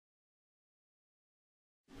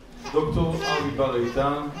דוקטור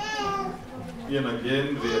בר-Eitan ינגן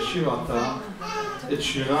וישיר עתה את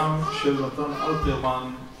שירם של נתן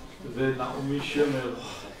אלתרמן ונעמי שמר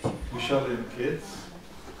פגישה לאין קץ,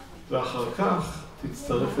 ואחר כך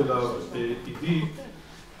תצטרף אליו עידית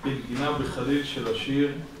בנגינה בחליל של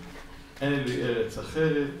השיר אין לי ארץ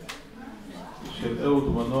אחרת של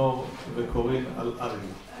אהוד מנור וקורין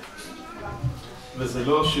על-ארי. וזה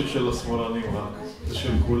לא השיר של השמאלנים רק, זה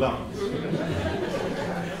של כולם.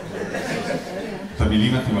 את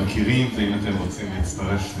המילים אתם מכירים, ואם אתם רוצים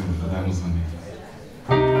להצטרף, אתם בוודאי מוזמנים.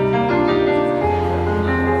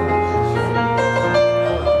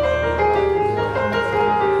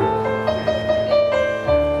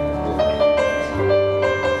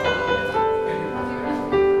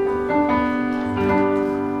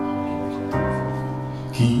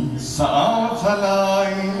 כי שאת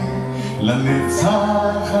עליי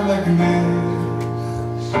לנצח הנגנך,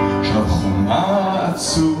 שב חומה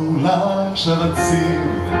עצור לך, שב עציר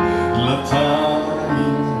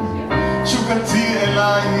לטיים, תשוקתי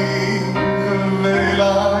אלייך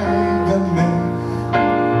ואליי גנך,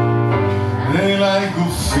 ואליי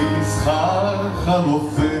גופי זכרך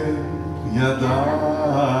הרופא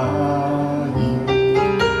ידיים.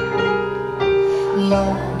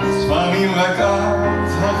 לספרים רק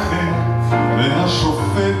את החטא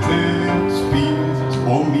והשופטת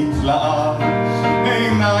פתאום מתלאה,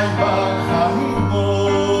 עיניי בחלומות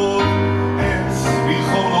עץ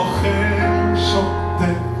ברחוב לוחם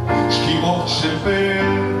שוטט, שקיעות של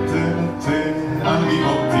פטר תעני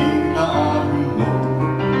אותי לאמנות.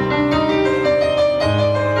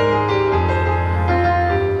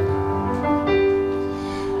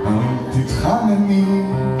 אל תתחנני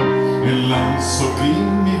אלא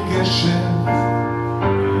סוגים מגשם,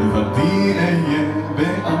 לבדי אהיה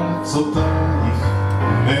בארצותייך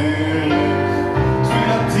אלך,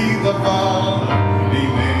 תפילתי דבר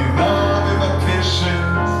איננה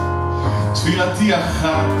מבקשת, תפילתי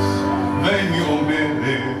אחת ואיני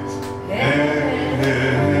אומרת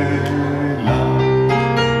אלא.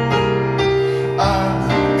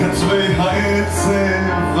 עד קצווי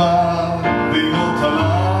העצב ועדינות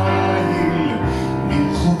הליל,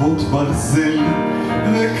 מרחובות ברזל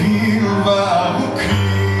ריקים וארוכים,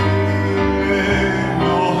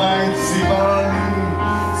 אלוהי ציווני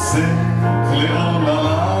צאת לאור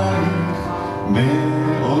עלייך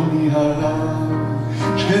מעוני הרב,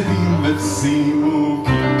 שקדים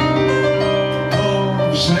וצימוקים.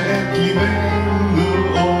 טוב שאת ליבנו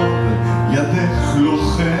עוד ידך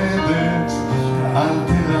לוכדת, אל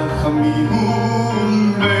תרחמיון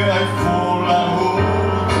בעייפו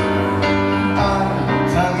למות, אל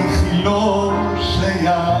תניחי לו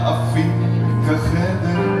שיעפיל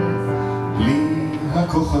כחדר בלי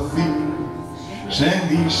הכוכבים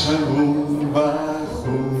שנשארו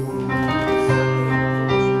בחוץ.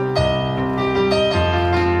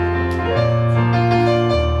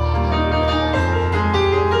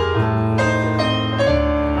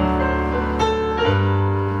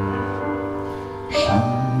 שם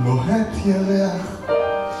לוהט ירח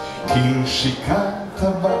כנשיקת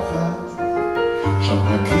טבחת, שם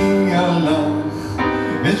רקיע לך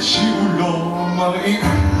את שיעולו מראים,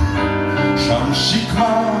 שם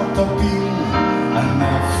שקמת הפיל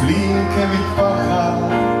ענף לי כמטפחת,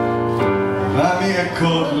 ואני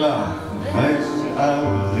אקוד לך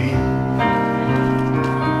וערים.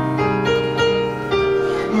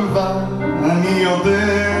 ואני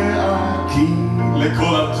יודע כי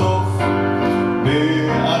לכל הטוב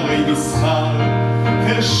בערי מסחר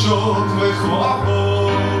קשות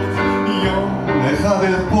וכואבות, יום אחד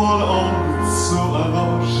אפול עוד צור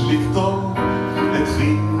הראש לכתוב את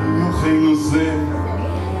חיוכנו זה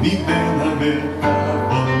מבין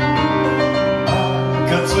המרכבות.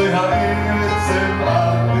 קצרי העצב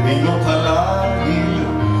עד עינות הליל,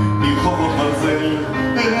 ברחובות ברזל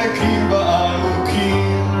ריקים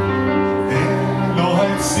וארוכים,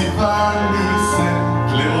 אלוהי ציווני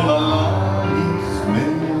צאת לאור עלייך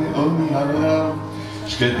מעוני הרב,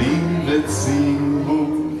 שקדים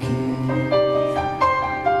וצימוקים.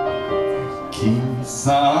 כי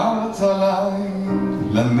שאת עליי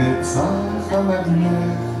לנצח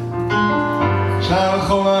הנגנך,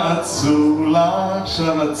 שהחומה עצור לך,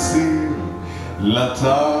 שם עציר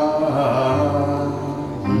לטיים.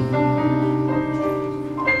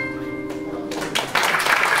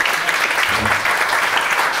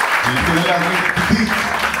 אני רוצה להגיד פתית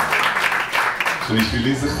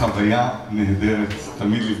שבשבילי זו חוויה נהדרת,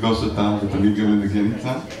 תמיד לפגוש אותם ותמיד גם לנגן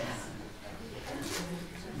איתם.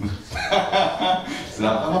 זה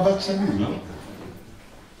הרבה בת שנים, לא?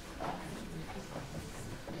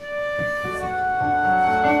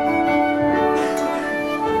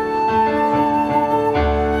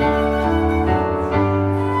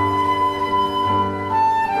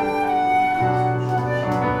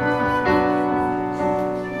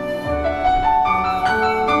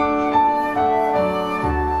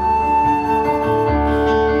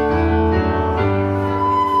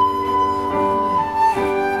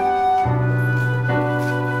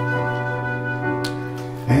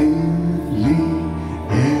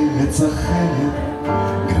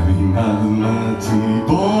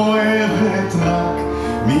 בוערת רק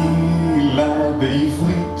מילה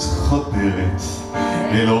בעברית חותרת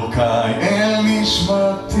אל אורכי, אל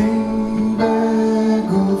נשמתי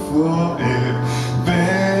בגוף רועב,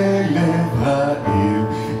 בלב רעב,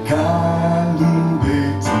 כאן הוא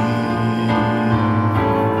ביתי.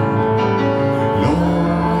 לא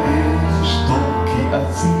אשתוק כי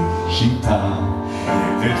עצי שינתה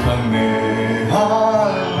את פניה,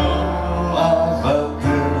 לא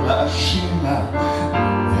אוותר להשאיר לה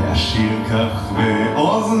ואשיר כך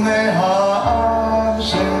באוזניה עד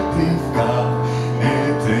שתפקח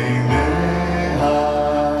את עיניה.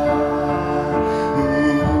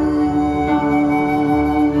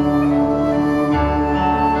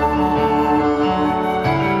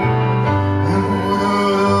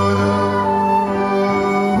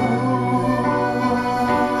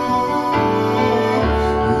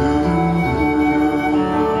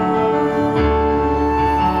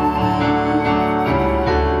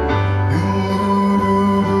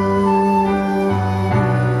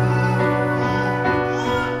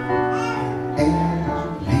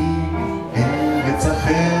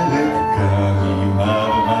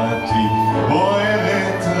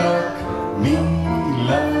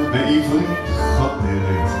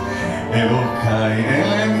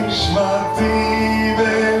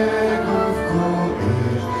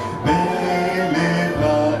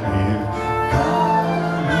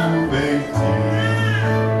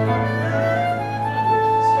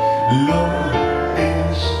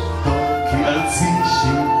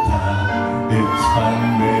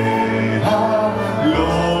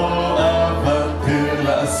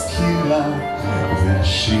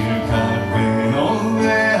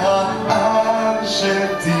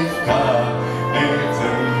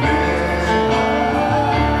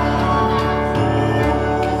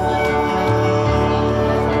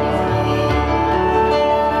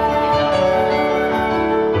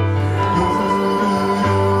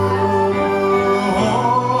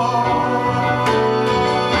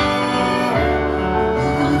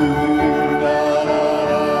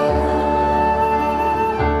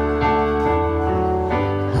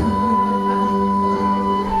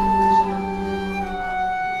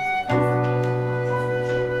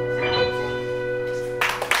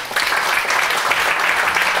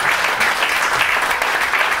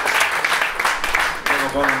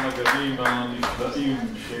 הנפלאים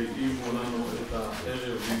שהדהימו לנו את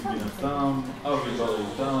הערב מבינתם,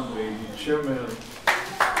 בר-איתן ועידן שמואל.